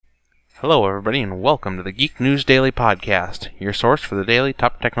Hello, everybody, and welcome to the Geek News Daily Podcast, your source for the daily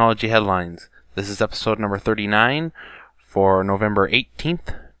top technology headlines. This is episode number 39 for November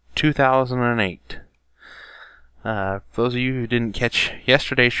 18th, 2008. For those of you who didn't catch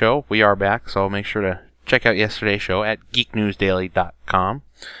yesterday's show, we are back, so make sure to check out yesterday's show at geeknewsdaily.com,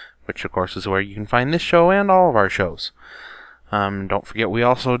 which, of course, is where you can find this show and all of our shows. Don't forget, we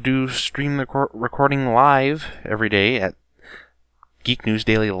also do stream the recording live every day at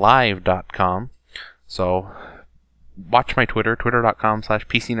geeknewsdailylive.com. So watch my Twitter,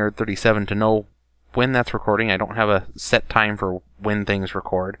 twitter.com/PCNerd37 to know when that's recording. I don't have a set time for when things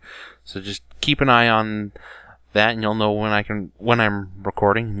record. So just keep an eye on that and you'll know when I'm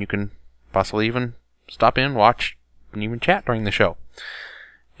recording, and you can possibly even stop in, watch, and even chat during the show.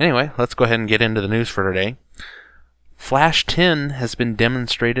 Anyway, let's go ahead and get into the news for today. Flash 10 has been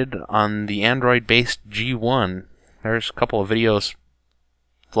demonstrated on the Android-based G1. There's a couple of videos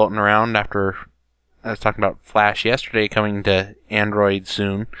floating around after I was talking about Flash yesterday coming to Android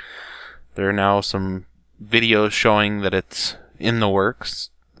soon. There are now some videos showing that it's in the works.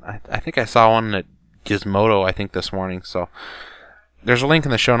 I think I saw one at Gizmodo, this morning. So there's a link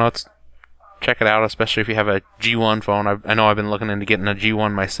in the show notes. Check it out, especially if you have a G1 phone. I know I've been looking into getting a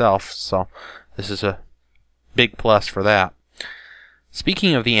G1 myself, so this is a big plus for that.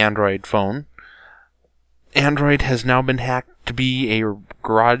 Speaking of the Android phone, Android has now been hacked to be a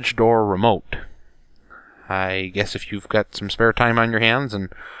garage door remote. I guess if you've got some spare time on your hands and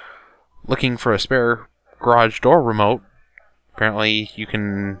looking for a spare garage door remote, apparently you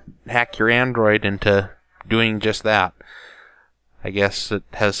can hack your Android into doing just that. I guess it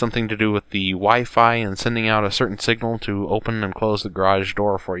has something to do with the Wi-Fi and sending out a certain signal to open and close the garage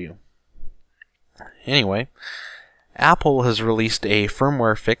door for you. Anyway, Apple has released a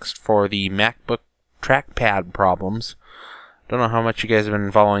firmware fix for the MacBook trackpad problems. Don't know how much you guys have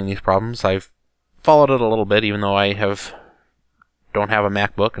been following these problems. I've followed it a little bit, even though I don't have a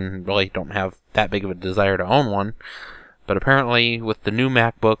MacBook and really don't have that big of a desire to own one. But apparently, with the new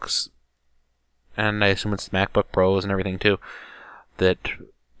MacBooks, and I assume it's the MacBook Pros and everything too, that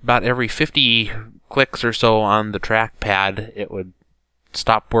about every 50 clicks or so on the trackpad, it would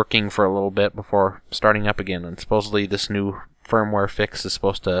stop working for a little bit before starting up again. And supposedly this new firmware fix is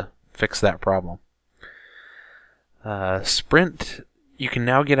supposed to fix that problem. Sprint, you can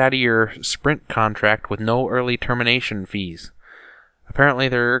now get out of your Sprint contract with no early termination fees. Apparently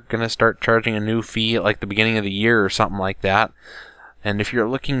they're going to start charging a new fee at the beginning of the year or something like that. And if you're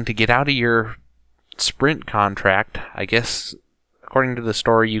looking to get out of your Sprint contract, I guess, according to the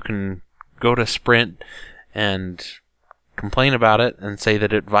story, you can go to Sprint and complain about it and say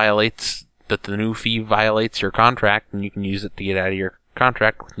that the new fee violates your contract, and you can use it to get out of your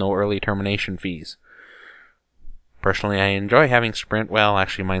contract with no early termination fees. Personally, I enjoy having Sprint. Well,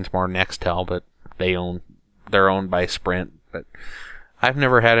 actually, mine's more Nextel, but they're owned by Sprint. But I've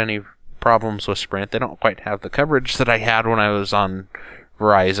never had any problems with Sprint. They don't quite have the coverage that I had when I was on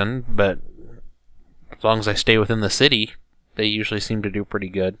Verizon, but as long as I stay within the city, they usually seem to do pretty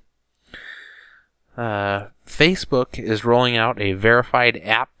good. Facebook is rolling out a verified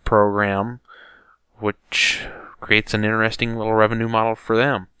app program, which creates an interesting little revenue model for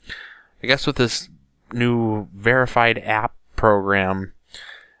them. I guess with this new verified app program,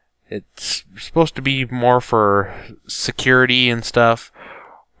 it's supposed to be more for security and stuff,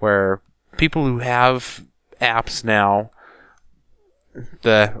 where people who have apps now,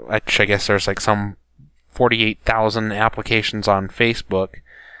 I guess there's some 48,000 applications on Facebook.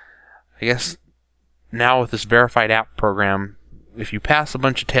 I guess now with this verified app program, if you pass a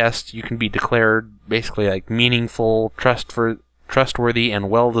bunch of tests, you can be declared basically meaningful, trustworthy, and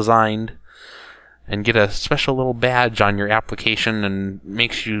well-designed, and get a special little badge on your application, and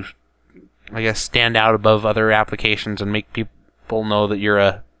makes you, I guess, stand out above other applications and make people know that you're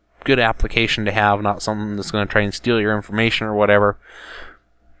a good application to have, not something that's going to try and steal your information or whatever.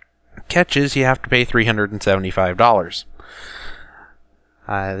 Catch is you have to pay $375.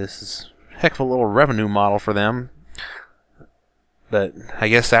 This is a heck of a little revenue model for them. But I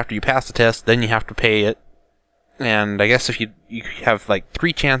guess after you pass the test, then you have to pay it. And I guess if you have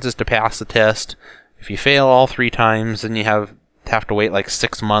 3 chances to pass the test, if you fail all 3 times, then you have to wait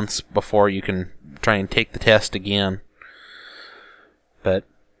 6 months before you can try and take the test again. But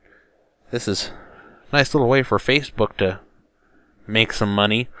this is a nice little way for Facebook to make some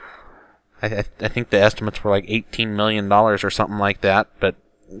money. I think the estimates were $18 million or something like that, but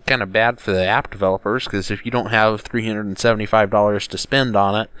kind of bad for the app developers, because if you don't have $375 to spend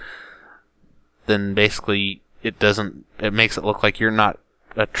on it, then basically it makes it look like you're not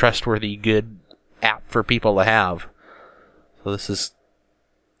a trustworthy, good app for people to have. So this is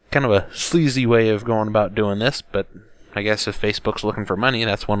kind of a sleazy way of going about doing this, but I guess if Facebook's looking for money,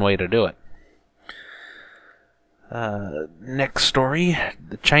 that's one way to do it. Next story.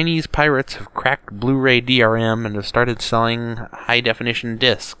 The Chinese pirates have cracked Blu-ray DRM and have started selling high-definition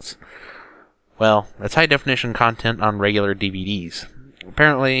discs. Well, it's high-definition content on regular DVDs.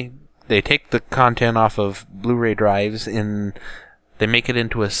 Apparently, they take the content off of Blu-ray drives and they make it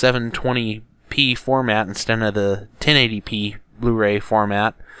into a 720p format instead of the 1080p Blu-ray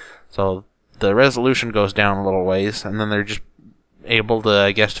format. So the resolution goes down a little ways, and then they're just able to,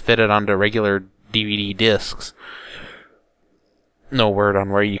 I guess, fit it onto regular DVD discs. No word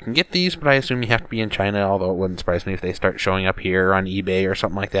on where you can get these, but I assume you have to be in China, although it wouldn't surprise me if they start showing up here on eBay or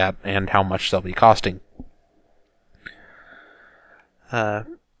something like that, and how much they'll be costing.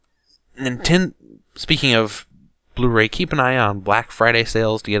 Speaking of Blu-ray, keep an eye on Black Friday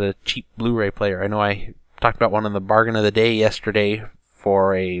sales to get a cheap Blu-ray player. I know I talked about one in the bargain of the day yesterday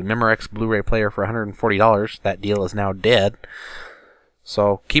for a Memorex Blu-ray player for $140. That deal is now dead.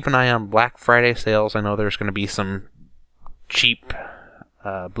 So keep an eye on Black Friday sales. I know there's going to be some cheap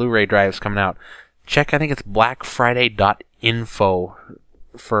Blu-ray drives coming out. Check, I think it's blackfriday.info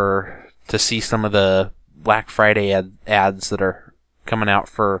to see some of the Black Friday ads that are coming out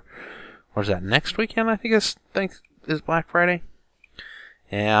for, what is that, next weekend, I think is Black Friday?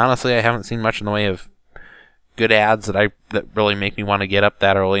 Yeah, honestly, I haven't seen much in the way of good ads that really make me want to get up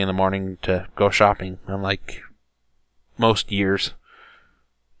that early in the morning to go shopping, unlike most years.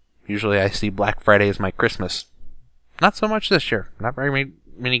 Usually I see Black Friday as my Christmas. Not so much this year. Not very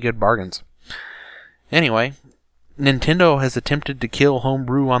many good bargains. Anyway, Nintendo has attempted to kill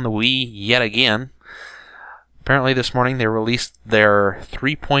homebrew on the Wii yet again. Apparently this morning they released their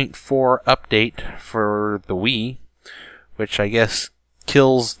 3.4 update for the Wii, which I guess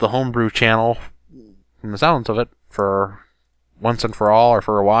kills the homebrew channel, from the sounds of it, for once and for all, or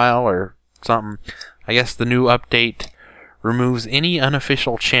for a while, or something. I guess the new update removes any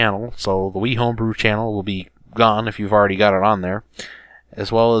unofficial channel, so the Wii homebrew channel will be gone if you've already got it on there,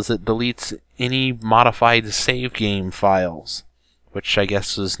 as well as it deletes any modified save game files, which I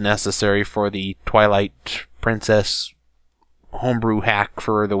guess is necessary for the Twilight Princess homebrew hack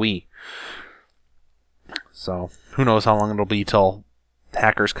for the Wii. So, who knows how long it'll be till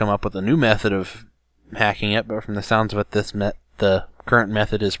hackers come up with a new method of hacking it, but from the sounds of it, the current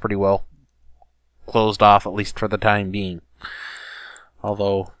method is pretty well closed off, at least for the time being.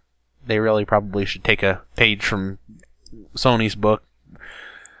 Although, they really probably should take a page from Sony's book.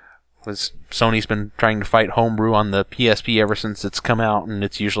 Sony's been trying to fight homebrew on the PSP ever since it's come out, and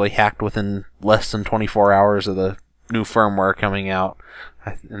it's usually hacked within less than 24 hours of the new firmware coming out.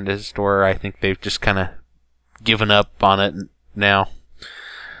 And this is where I think they've just kind of given up on it now.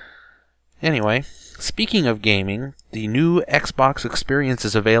 Anyway, speaking of gaming, the new Xbox experience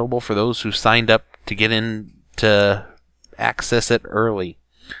is available for those who signed up to get in to access it early.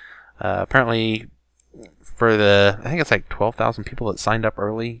 Apparently, for I think it's like 12,000 people that signed up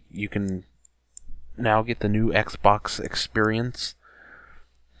early, you can now get the new Xbox experience.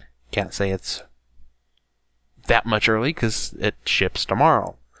 Can't say it's that much early because it ships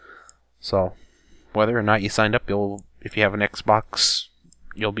tomorrow. So, whether or not you signed up, if you have an Xbox,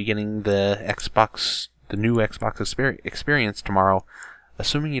 you'll be getting the new Xbox experience tomorrow.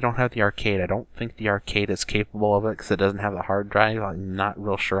 Assuming you don't have the arcade. I don't think the arcade is capable of it because it doesn't have the hard drive. I'm not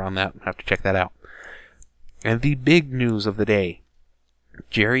real sure on that. I'll have to check that out. And the big news of the day.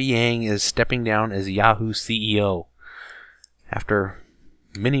 Jerry Yang is stepping down as Yahoo CEO. After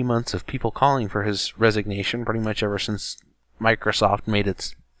many months of people calling for his resignation, pretty much ever since Microsoft made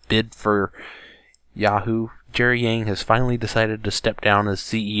its bid for Yahoo, Jerry Yang has finally decided to step down as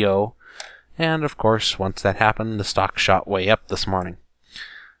CEO. And of course, once that happened, the stock shot way up this morning.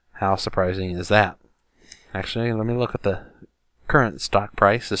 How surprising is that? Actually, let me look at the current stock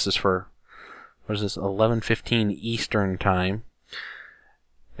price. This is for, 11:15 Eastern Time.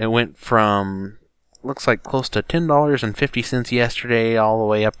 It went from, looks like close to $10.50 yesterday, all the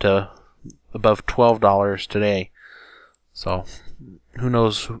way up to above $12 today. So, who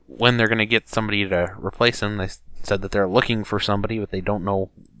knows when they're going to get somebody to replace him. They said that they're looking for somebody, but they don't know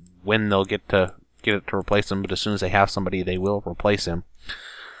when they'll get it to replace him. But as soon as they have somebody, they will replace him.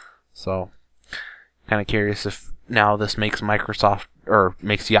 So, kind of curious if now this makes Microsoft, or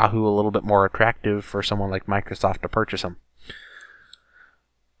makes Yahoo a little bit more attractive for someone like Microsoft to purchase them.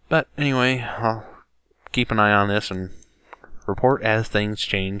 But anyway, I'll keep an eye on this and report as things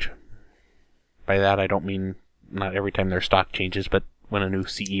change. By that I don't mean not every time their stock changes, but when a new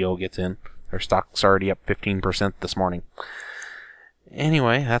CEO gets in. Their stock's already up 15% this morning.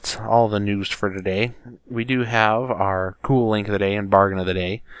 Anyway, that's all the news for today. We do have our cool link of the day and bargain of the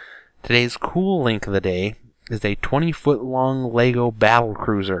day. Today's cool link of the day is a 20-foot long Lego battle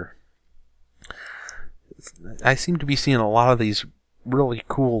cruiser. I seem to be seeing a lot of these really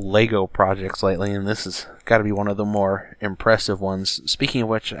cool Lego projects lately, and this has got to be one of the more impressive ones. Speaking of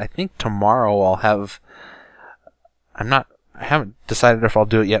which, I think tomorrow I'll have... I haven't decided if I'll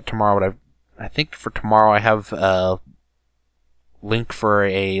do it yet tomorrow, but I think for tomorrow I have a link for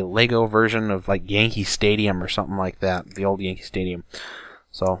a Lego version of like Yankee Stadium or something like that, the old Yankee Stadium.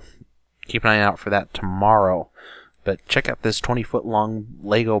 So keep an eye out for that tomorrow. But check out this 20-foot long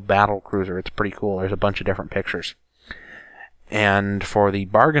Lego battle cruiser. It's pretty cool. There's a bunch of different pictures. And for the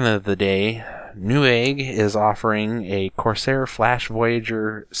bargain of the day, Newegg is offering a Corsair Flash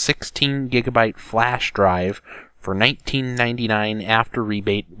Voyager 16GB flash drive for $19.99 after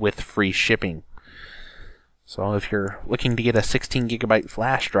rebate with free shipping. So if you're looking to get a 16GB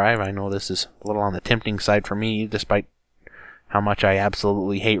flash drive, I know this is a little on the tempting side for me, despite how much I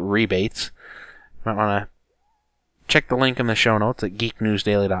absolutely hate rebates. You might want to check the link in the show notes at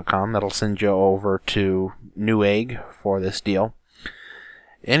geeknewsdaily.com. That'll send you over to Newegg for this deal.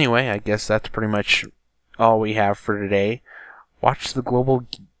 Anyway, I guess that's pretty much all we have for today. Watch the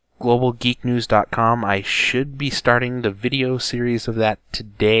globalgeeknews.com. I should be starting the video series of that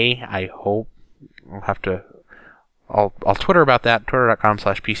today, I hope. I'll Twitter about that,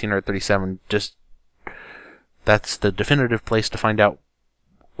 twitter.com/PCNerd37. Just, that's the definitive place to find out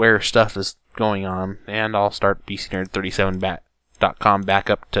where stuff is going on. And I'll start PCNerd37.com back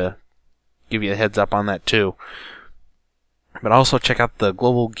up to give you a heads up on that too. But also check out the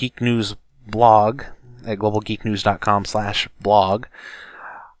Global Geek News blog at globalgeeknews.com/blog.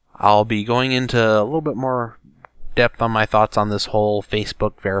 I'll be going into a little bit more depth on my thoughts on this whole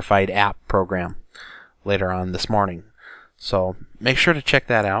Facebook verified app program later on this morning. So make sure to check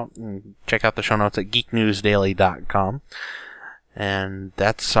that out, and check out the show notes at geeknewsdaily.com. And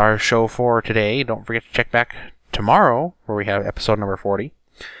that's our show for today. Don't forget to check back tomorrow, where we have episode number 40.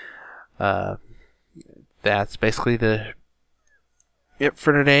 That's basically it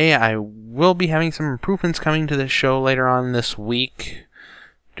for today. I will be having some improvements coming to this show later on this week,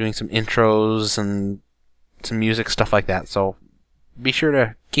 doing some intros and some music, stuff like that. So be sure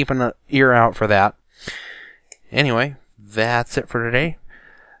to keep an ear out for that. Anyway, that's it for today.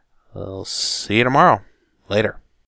 We'll see you tomorrow. Later.